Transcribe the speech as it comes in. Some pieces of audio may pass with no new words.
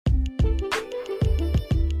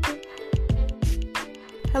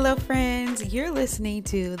Hello, friends. You're listening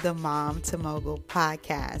to the Mom to Mogul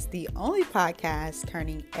podcast, the only podcast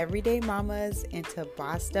turning everyday mamas into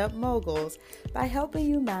bossed up moguls by helping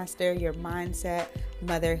you master your mindset,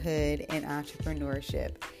 motherhood, and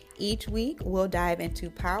entrepreneurship. Each week, we'll dive into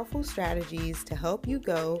powerful strategies to help you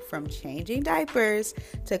go from changing diapers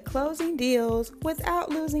to closing deals without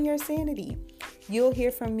losing your sanity. You'll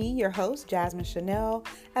hear from me, your host, Jasmine Chanel,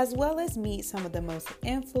 as well as meet some of the most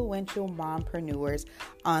influential mompreneurs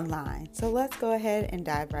online. So let's go ahead and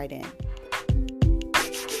dive right in.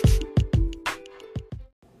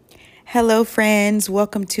 Hello, friends.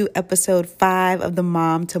 Welcome to episode 5 of the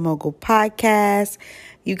Mom to Mogul podcast.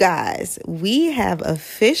 You guys, we have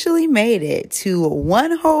officially made it to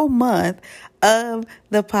 1 whole month of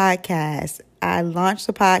the podcast. I launched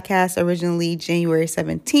the podcast originally January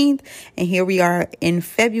 17th, and here we are in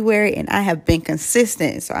February, and I have been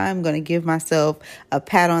consistent. So I'm going to give myself a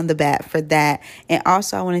pat on the back for that. And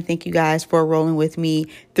also, I want to thank you guys for rolling with me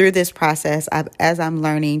through this process as I'm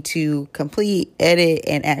learning to complete, edit,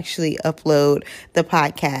 and actually upload the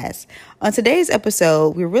podcast. On today's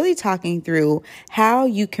episode, we're really talking through how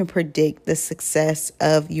you can predict the success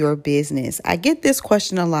of your business. I get this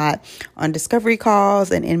question a lot on discovery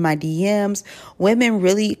calls and in my DMs. Women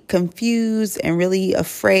really confused and really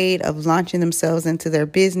afraid of launching themselves into their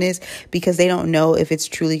business because they don't know if it's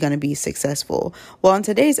truly going to be successful. Well, in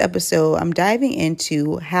today's episode, I'm diving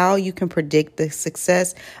into how you can predict the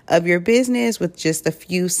success of your business with just a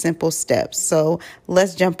few simple steps. So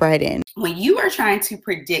let's jump right in. When you are trying to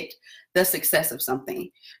predict the success of something,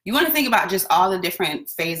 you want to think about just all the different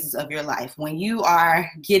phases of your life. When you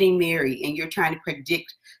are getting married and you're trying to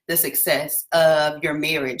predict the success of your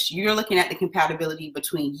marriage, you're looking at the compatibility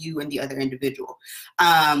between you and the other individual.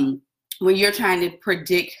 When you're trying to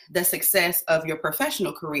predict the success of your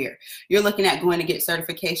professional career, you're looking at going to get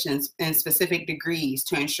certifications and specific degrees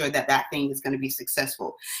to ensure that that thing is going to be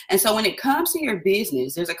successful. And so when it comes to your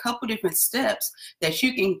business, there's a couple different steps that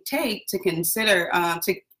you can take to consider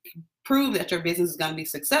to prove that your business is going to be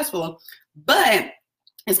successful, but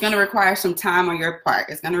it's going to require some time on your part.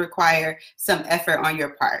 It's going to require some effort on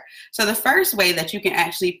your part. So the first way that you can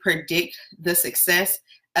actually predict the success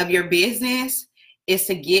of your business is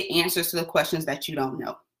to get answers to the questions that you don't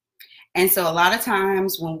know. And so a lot of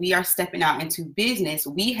times when we are stepping out into business,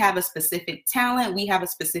 we have a specific talent, we have a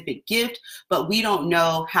specific gift, but we don't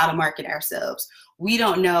know how to market ourselves. We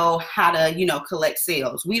don't know how to, collect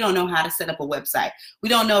sales. We don't know how to set up a website. We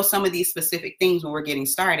don't know some of these specific things when we're getting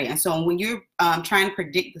started. And so when you're trying to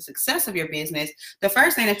predict the success of your business, the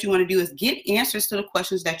first thing that you want to do is get answers to the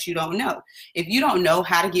questions that you don't know. If you don't know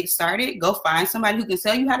how to get started, go find somebody who can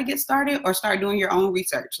tell you how to get started or start doing your own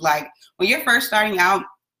research. Like when you're first starting out,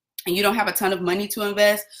 and you don't have a ton of money to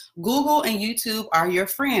invest, Google and YouTube are your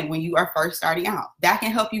friend when you are first starting out. That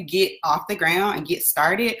can help you get off the ground and get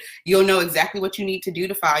started. You'll know exactly what you need to do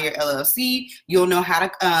to file your LLC. You'll know how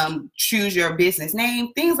to choose your business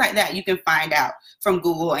name, things like that. You can find out from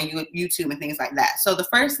Google and YouTube and things like that. So the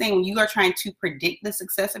first thing when you are trying to predict the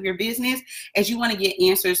success of your business is you want to get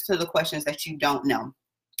answers to the questions that you don't know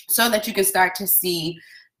so that you can start to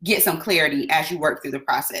get some clarity as you work through the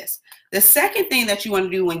process. The second thing that you want to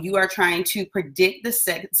do when you are trying to predict the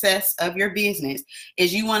success of your business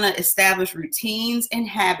is you want to establish routines and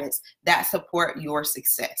habits that support your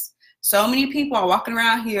success. So many people are walking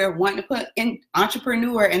around here wanting to put in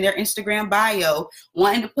entrepreneur in their Instagram bio,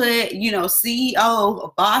 wanting to put,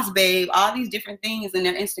 CEO, boss babe, all these different things in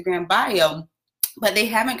their Instagram bio, but they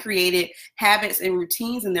haven't created habits and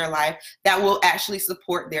routines in their life that will actually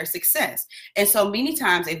support their success. And so many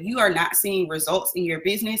times, if you are not seeing results in your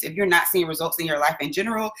business, if you're not seeing results in your life in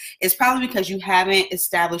general, it's probably because you haven't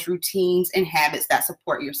established routines and habits that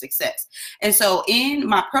support your success. And so in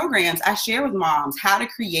my programs, I share with moms how to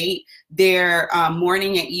create their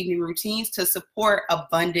morning and evening routines to support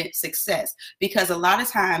abundant success. Because a lot of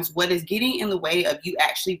times what is getting in the way of you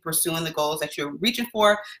actually pursuing the goals that you're reaching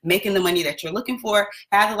for, making the money that you're looking for,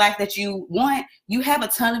 have the life that you want, you have a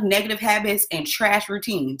ton of negative habits and trash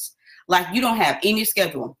routines. Like you don't have any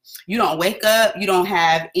schedule. You don't wake up. You don't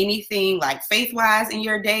have anything like faith-wise in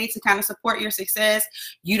your day to kind of support your success.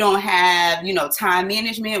 You don't have, time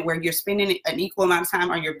management where you're spending an equal amount of time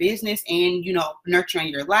on your business and, nurturing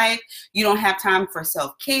your life. You don't have time for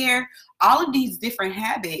self-care. All of these different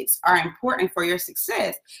habits are important for your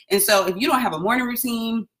success. And so if you don't have a morning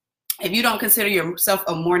routine, If you don't consider yourself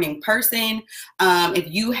a morning person,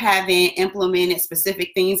 if you haven't implemented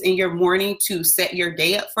specific things in your morning to set your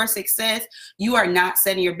day up for success, you are not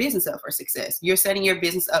setting your business up for success. You're setting your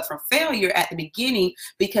business up for failure at the beginning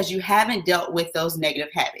because you haven't dealt with those negative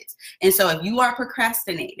habits. And so if you are a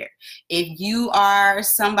procrastinator, if you are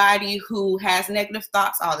somebody who has negative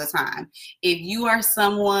thoughts all the time, if you are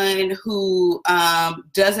someone who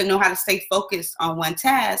doesn't know how to stay focused on one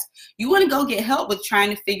task, you want to go get help with trying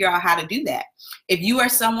to figure out how to do that. If you are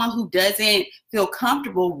someone who doesn't feel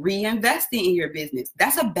comfortable reinvesting in your business,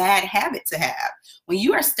 that's a bad habit to have. When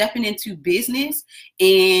you are stepping into business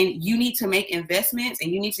and you need to make investments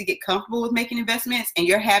and you need to get comfortable with making investments, and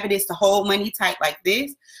your habit is to hold money tight like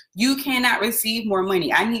this, you cannot receive more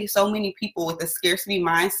money. I need so many people with a scarcity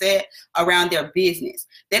mindset around their business.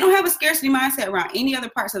 They don't have a scarcity mindset around any other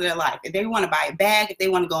parts of their life. If they want to buy a bag, if they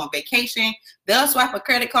want to go on vacation, they'll swipe a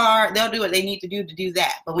credit card, they'll do what they need to do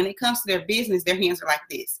that. But when it comes to their business, their hands are like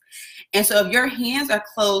this. And so if your hands are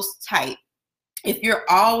closed tight, if you're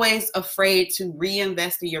always afraid to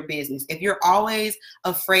reinvest in your business, if you're always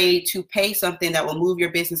afraid to pay something that will move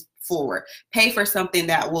your business forward, pay for something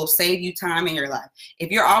that will save you time in your life, if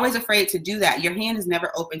you're always afraid to do that, your hand is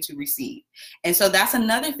never open to receive. And so that's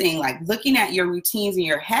another thing, like looking at your routines and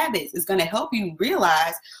your habits is going to help you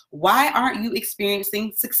realize, why aren't you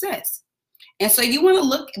experiencing success? And so you want to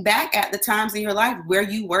look back at the times in your life where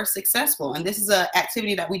you were successful. And this is an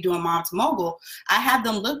activity that we do in Mom to Mogul. I have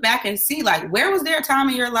them look back and see, like, where was there a time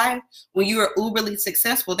in your life when you were uberly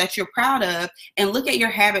successful that you're proud of, and look at your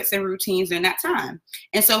habits and routines during that time.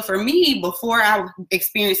 And so for me, before I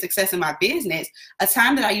experienced success in my business, a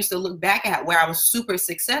time that I used to look back at where I was super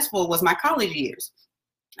successful was my college years.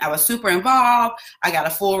 I was super involved. I got a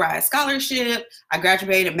full ride scholarship. I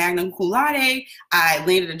graduated magna cum laude. I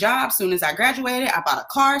landed a job as soon as I graduated. I bought a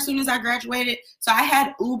car as soon as I graduated. So I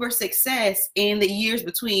had uber success in the years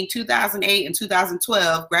between 2008 and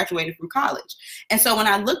 2012, graduated from college. And so when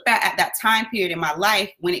I look back at that time period in my life,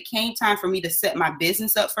 when it came time for me to set my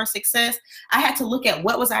business up for success, I had to look at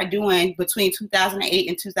what was I doing between 2008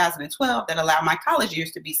 and 2012 that allowed my college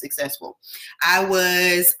years to be successful. I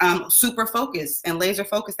was super focused and laser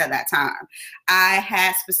focused at that time. I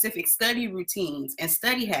had specific study routines and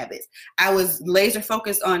study habits. I was laser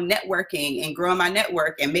focused on networking and growing my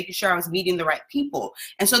network and making sure I was meeting the right people.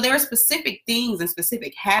 And so there are specific things and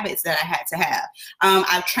specific habits that I had to have.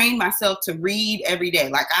 I've trained myself to read every day.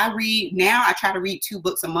 Like I read now, I try to read 2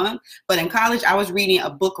 books a month, but in college I was reading a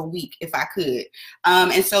book a week if I could.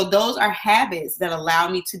 And so those are habits that allow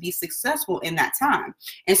me to be successful in that time.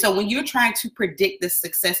 And so when you're trying to predict the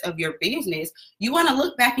success of your business, you want to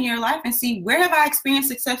look back in your life and see, where have I experienced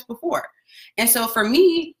success before? And so for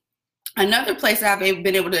me, another place I've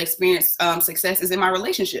been able to experience success is in my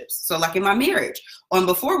relationships. So like in my marriage.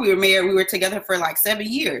 Before we were married, we were together for like 7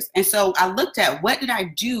 years. And so I looked at, what did I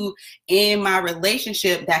do in my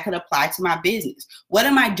relationship that could apply to my business? What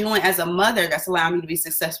am I doing as a mother that's allowing me to be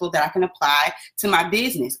successful that I can apply to my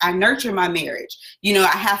business? I nurture my marriage. You know,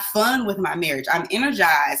 I have fun with my marriage. I'm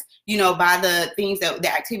energized, you know, by the things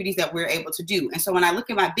the activities that we're able to do. And so when I look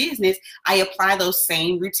at my business, I apply those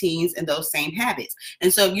same routines and those same habits.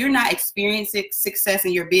 And so if you're not experiencing success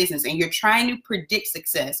in your business and you're trying to predict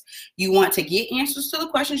success, you want to get answers to the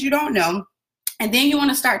questions you don't know. And then you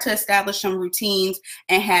want to start to establish some routines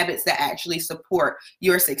and habits that actually support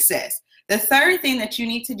your success. The third thing that you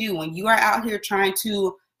need to do when you are out here trying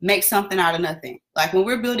to make something out of nothing, like when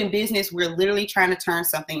we're building business, we're literally trying to turn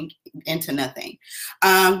something into nothing.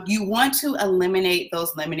 You want to eliminate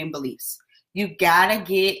those limiting beliefs. You gotta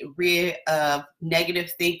get rid of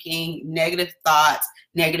negative thinking, negative thoughts,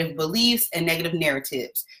 negative beliefs, and negative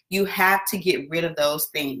narratives. You have to get rid of those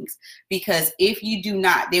things, because if you do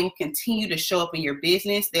not, they will continue to show up in your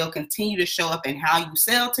business. They'll continue to show up in how you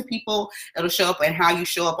sell to people. It'll show up in how you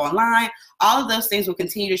show up online. All of those things will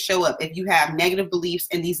continue to show up if you have negative beliefs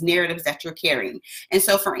and these narratives that you're carrying. And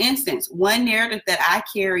so, for instance, one narrative that I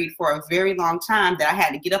carried for a very long time that I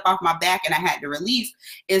had to get up off my back and I had to release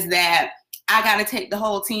is that I got to take the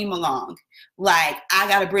whole team along. Like, I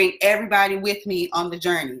got to bring everybody with me on the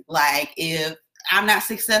journey. Like, if I'm not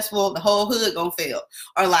successful, the whole hood gonna fail.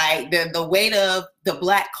 Or like the weight of the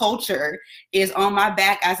Black culture is on my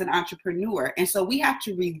back as an entrepreneur. And so we have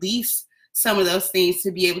to release some of those things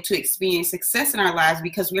to be able to experience success in our lives,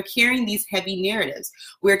 because we're carrying these heavy narratives.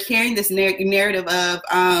 We're carrying this narrative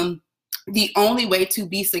of, the only way to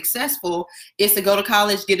be successful is to go to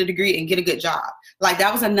college, get a degree, and get a good job. Like,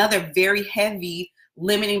 that was another very heavy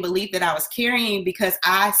limiting belief that I was carrying because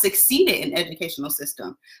I succeeded in educational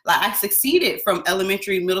system. Like I succeeded from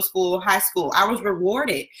elementary, middle school, high school. I was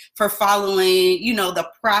rewarded for following, the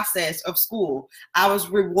process of school. I was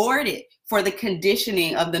rewarded for the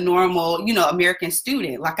conditioning of the normal, American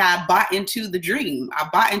student. Like I bought into the dream. I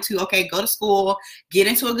bought into, okay, go to school, get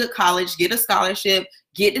into a good college, get a scholarship,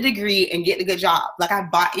 get the degree, and get the good job. Like I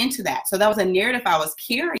bought into that. So that was a narrative I was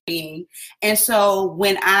carrying. And so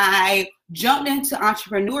when I jumped into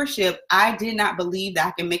entrepreneurship, I did not believe that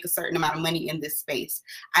I could make a certain amount of money in this space.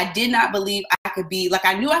 I did not believe I could be, like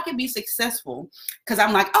I knew I could be successful because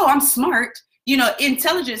I'm like, oh, I'm smart.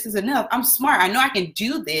 Intelligence is enough. I'm smart. I know I can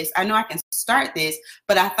do this. I know I can start this,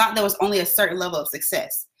 but I thought there was only a certain level of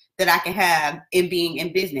success that I can have in being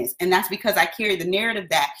in business. And that's because I carried the narrative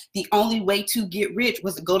that the only way to get rich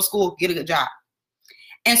was to go to school, get a good job.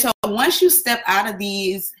 And so once you step out of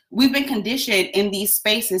these, we've been conditioned in these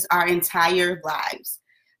spaces our entire lives.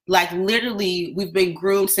 Like literally, we've been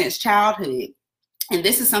groomed since childhood. And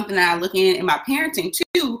this is something that I look in my parenting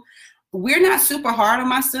too. We're not super hard on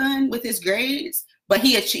my son with his grades, but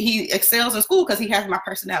he excels in school because he has my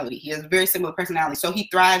personality. He has a very similar personality. So he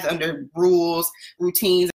thrives under rules,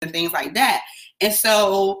 routines, and things like that. And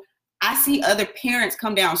so I see other parents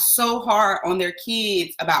come down so hard on their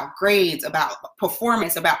kids about grades, about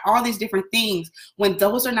performance, about all these different things, when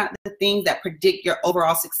those are not the things that predict your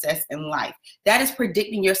overall success in life. That is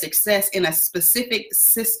predicting your success in a specific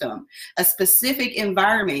system, a specific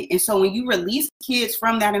environment. And so when you release kids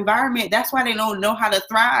from that environment, that's why they don't know how to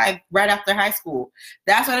thrive right after high school.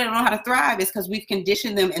 That's why they don't know how to thrive, is because we've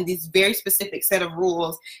conditioned them in these very specific set of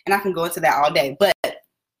rules. And I can go into that all day. But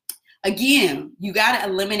again, you got to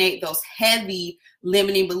eliminate those heavy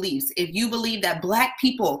limiting beliefs. If you believe that Black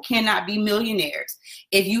people cannot be millionaires,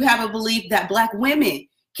 if you have a belief that Black women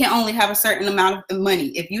can only have a certain amount of money,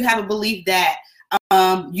 if you have a belief that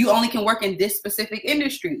you only can work in this specific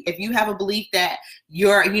industry, if you have a belief that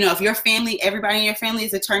if your family, everybody in your family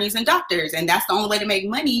is attorneys and doctors, and that's the only way to make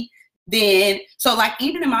money, then, so like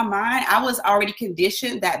even in my mind, I was already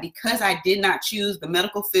conditioned that because I did not choose the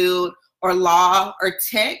medical field or law or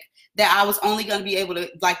tech, that I was only going to be able to,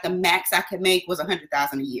 like the max I could make was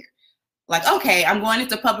 $100,000 a year. Like, okay, I'm going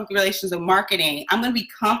into public relations and marketing. I'm going to be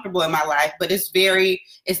comfortable in my life, but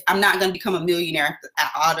I'm not going to become a millionaire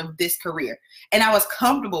out of this career. And I was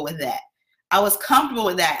comfortable with that.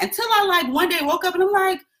 Until I one day woke up and I'm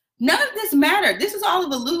like, none of this mattered. This is all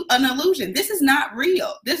of an illusion. This is not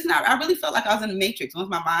real. I really felt like I was in the Matrix once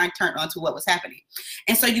my mind turned on to what was happening.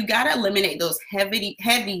 And so you got to eliminate those heavy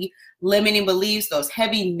limiting beliefs, those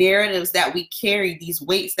heavy narratives that we carry, these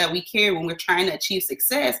weights that we carry when we're trying to achieve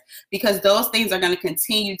success, because those things are going to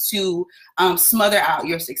continue to smother out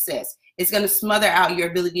your success. It's going to smother out your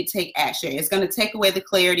ability to take action. It's going to take away the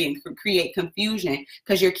clarity and create confusion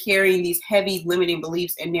because you're carrying these heavy limiting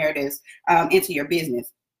beliefs and narratives into your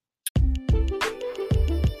business.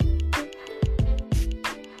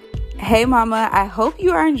 Hey mama, I hope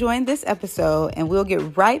you are enjoying this episode and we'll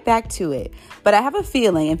get right back to it. But I have a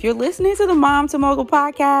feeling if you're listening to the Mom to Mogul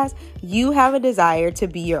podcast, you have a desire to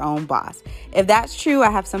be your own boss. If that's true, I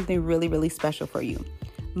have something really, really special for you.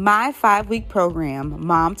 My 5-week program,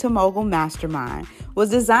 Mom to Mogul Mastermind, was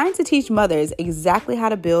designed to teach mothers exactly how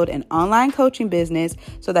to build an online coaching business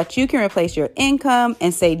so that you can replace your income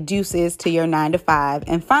and say deuces to your 9-to-5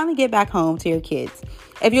 and finally get back home to your kids.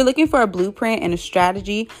 If you're looking for a blueprint and a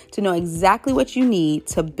strategy to know exactly what you need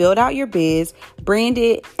to build out your biz, brand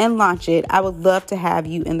it, and launch it, I would love to have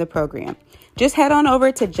you in the program. Just head on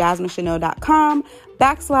over to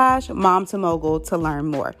JasmineChanel.com/Mom2Mogul to learn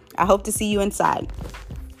more. I hope to see you inside.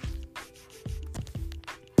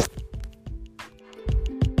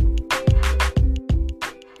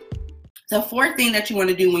 The fourth thing that you want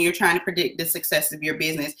to do when you're trying to predict the success of your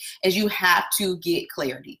business is you have to get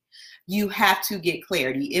clarity. You have to get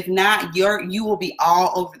clarity. If not, you will be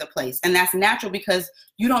all over the place. And that's natural because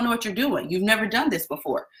you don't know what you're doing. You've never done this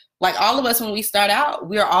before. Like all of us, when we start out,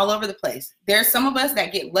 we are all over the place. There's some of us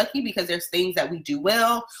that get lucky because there's things that we do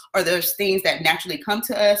well, or there's things that naturally come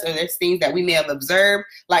to us, or there's things that we may have observed.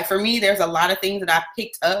 Like for me, there's a lot of things that I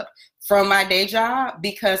picked up from my day job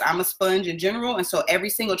because I'm a sponge in general. And so every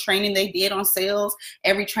single training they did on sales,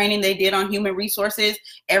 every training they did on human resources,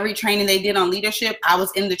 every training they did on leadership, I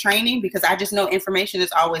was in the training because I just know information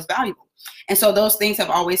is always valuable. And so those things have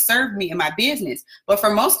always served me in my business. But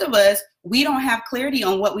for most of us, we don't have clarity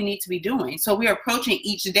on what we need to be doing. So we're approaching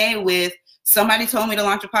each day with, somebody told me to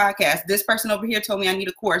launch a podcast. This person over here told me I need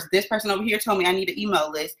a course. This person over here told me I need an email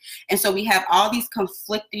list. And so we have all these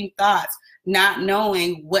conflicting thoughts, not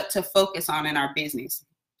knowing what to focus on in our business.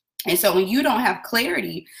 And so when you don't have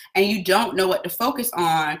clarity and you don't know what to focus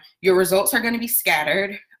on, your results are going to be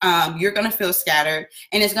scattered. You're going to feel scattered,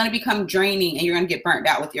 and it's going to become draining, and you're going to get burnt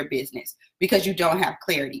out with your business because you don't have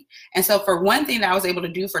clarity. And so for one thing that I was able to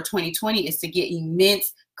do for 2020 is to get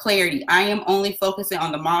immense clarity. I am only focusing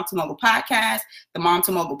on the Mom to Mogul podcast, the Mom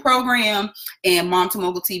to Mogul program, and Mom to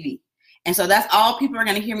Mogul TV. And so that's all people are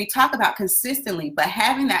going to hear me talk about consistently. But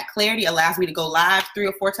having that clarity allows me to go live 3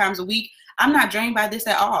 or 4 times a week. I'm not drained by this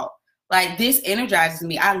at all. Like, this energizes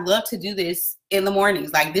me. I love to do this in the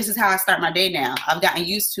mornings. Like, this is how I start my day now. I've gotten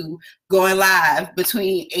used to going live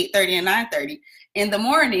between 8:30 and 9:30 in the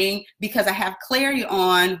morning because I have clarity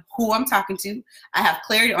on who I'm talking to. I have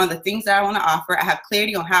clarity on the things that I want to offer. I have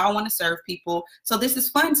clarity on how I want to serve people. So this is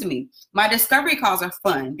fun to me. My discovery calls are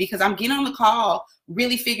fun because I'm getting on the call,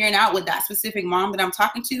 really figuring out with that specific mom that I'm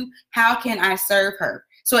talking to, how can I serve her?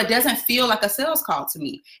 So it doesn't feel like a sales call to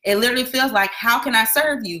me. It literally feels like, how can I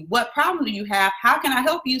serve you? What problem do you have? How can I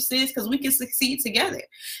help you, sis? Because we can succeed together.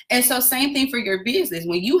 And so same thing for your business.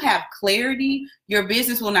 When you have clarity, your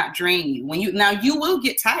business will not drain you. Now you will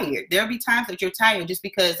get tired. There'll be times that you're tired just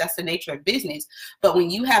because that's the nature of business. But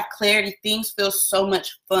when you have clarity, things feel so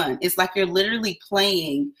much fun. It's like you're literally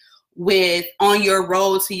playing on your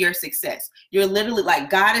road to your success. You're literally like,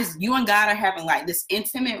 you and God are having like this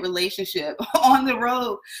intimate relationship on the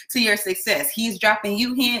road to your success. He's dropping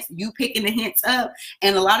you hints, you picking the hints up.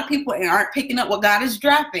 And a lot of people aren't picking up what God is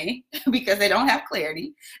dropping because they don't have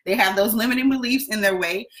clarity. They have those limiting beliefs in their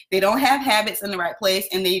way. They don't have habits in the right place.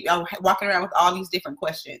 And they are walking around with all these different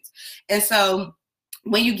questions. And so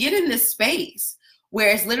when you get in this space, where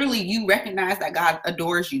it's literally you recognize that God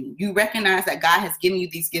adores you. You recognize that God has given you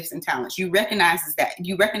these gifts and talents. You recognize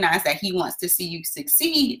that He wants to see you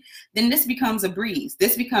succeed. Then this becomes a breeze.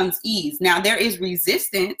 This becomes ease. Now there is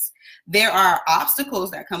resistance. There are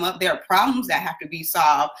obstacles that come up. There are problems that have to be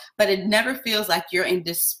solved, but it never feels like you're in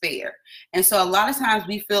despair. And so a lot of times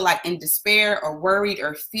we feel like in despair or worried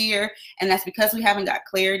or fear, and that's because we haven't got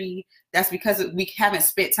clarity. That's because we haven't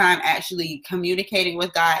spent time actually communicating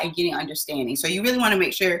with God and getting understanding. So you really want to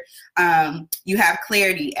make sure you have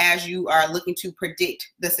clarity as you are looking to predict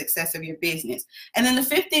the success of your business. And then the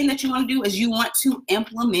 5th thing that you want to do is you want to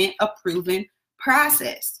implement a proven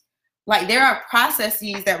process. Like, there are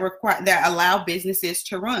processes that allow businesses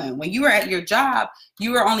to run. When you are at your job,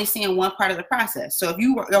 you are only seeing one part of the process. So if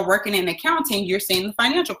you are working in accounting, you're seeing the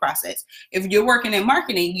financial process. If you're working in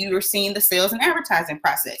marketing, you're seeing the sales and advertising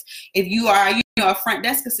process. If you are a front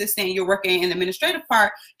desk assistant, you're working in the administrative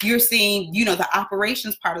part, you're seeing the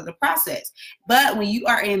operations part of the process. But when you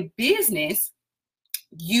are in business,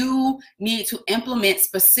 you need to implement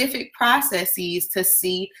specific processes to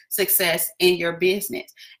see success in your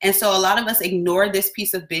business. And so a lot of us ignore this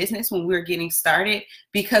piece of business when we're getting started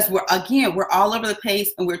because we're all over the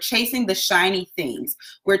place and we're chasing the shiny things.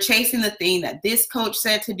 We're chasing the thing that this coach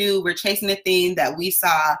said to do. We're chasing the thing that we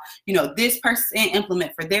saw, this person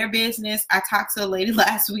implement for their business. I talked to a lady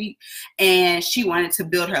last week and she wanted to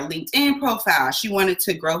build her LinkedIn profile. She wanted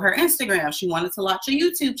to grow her Instagram. She wanted to launch a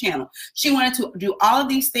YouTube channel. She wanted to do all of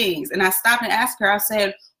these things. And I stopped and asked her, I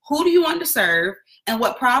said, who do you want to serve and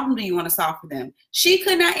what problem do you want to solve for them? She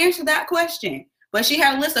could not answer that question, but she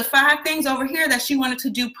had a list of 5 things over here that she wanted to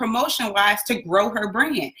do promotion wise to grow her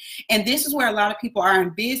brand. And this is where a lot of people are in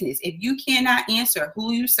business. If you cannot answer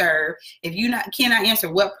who you serve, if you cannot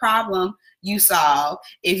answer what problem you solve,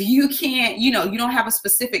 if you can't, you don't have a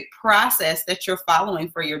specific process that you're following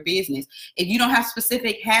for your business, if you don't have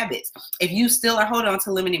specific habits, if you still are holding on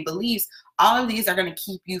to limiting beliefs, all of these are going to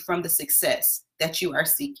keep you from the success that you are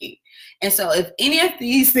seeking. And so if any of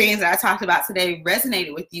these things that I talked about today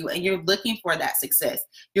resonated with you and you're looking for that success,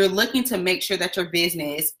 you're looking to make sure that your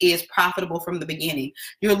business is profitable from the beginning,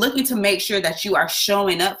 you're looking to make sure that you are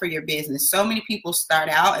showing up for your business. So many people start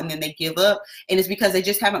out and then they give up, and it's because they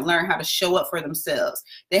just haven't learned how to show up for themselves.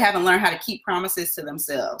 They haven't learned how to keep promises to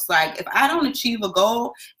themselves. Like, if I don't achieve a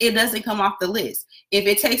goal, it doesn't come off the list. If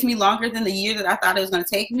it takes me longer than the year that I thought it was going to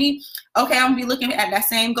take me, okay, I'm going to be looking at that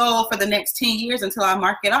same goal for the next 10 years until I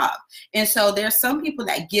mark it off. And so there's some people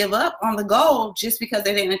that give up on the goal just because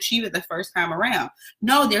they didn't achieve it the first time around.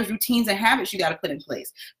 No, there's routines and habits you got to put in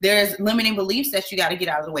place. There's limiting beliefs that you got to get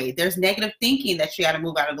out of the way. There's negative thinking that you got to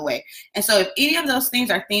move out of the way. And so if any of those things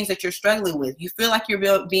are things that you're struggling with, you feel like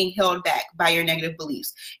you're being held back by your negative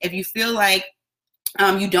beliefs, if you feel like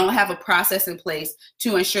you don't have a process in place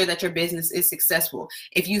to ensure that your business is successful,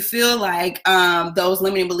 if you feel like those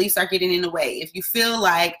limiting beliefs are getting in the way, if you feel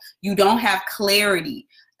like you don't have clarity,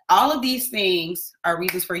 all of these things are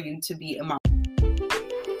reasons for you to be a mom.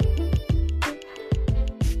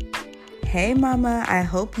 Hey mama, I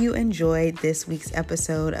hope you enjoyed this week's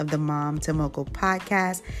episode of the Mom to Mogul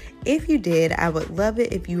podcast. If you did, I would love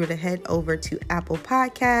it if you were to head over to Apple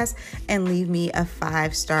Podcasts and leave me a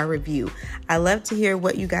 5-star review. I love to hear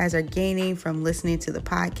what you guys are gaining from listening to the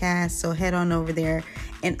podcast, so head on over there.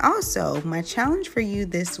 And also, my challenge for you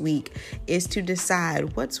this week is to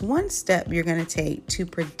decide what's one step you're going to take to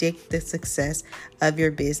predict the success of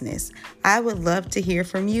your business. I would love to hear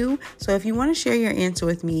from you. So if you want to share your answer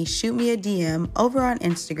with me, shoot me a DM over on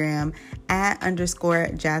Instagram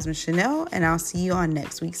 @_Jasmine Chanel, and I'll see you on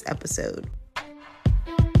next week's episode.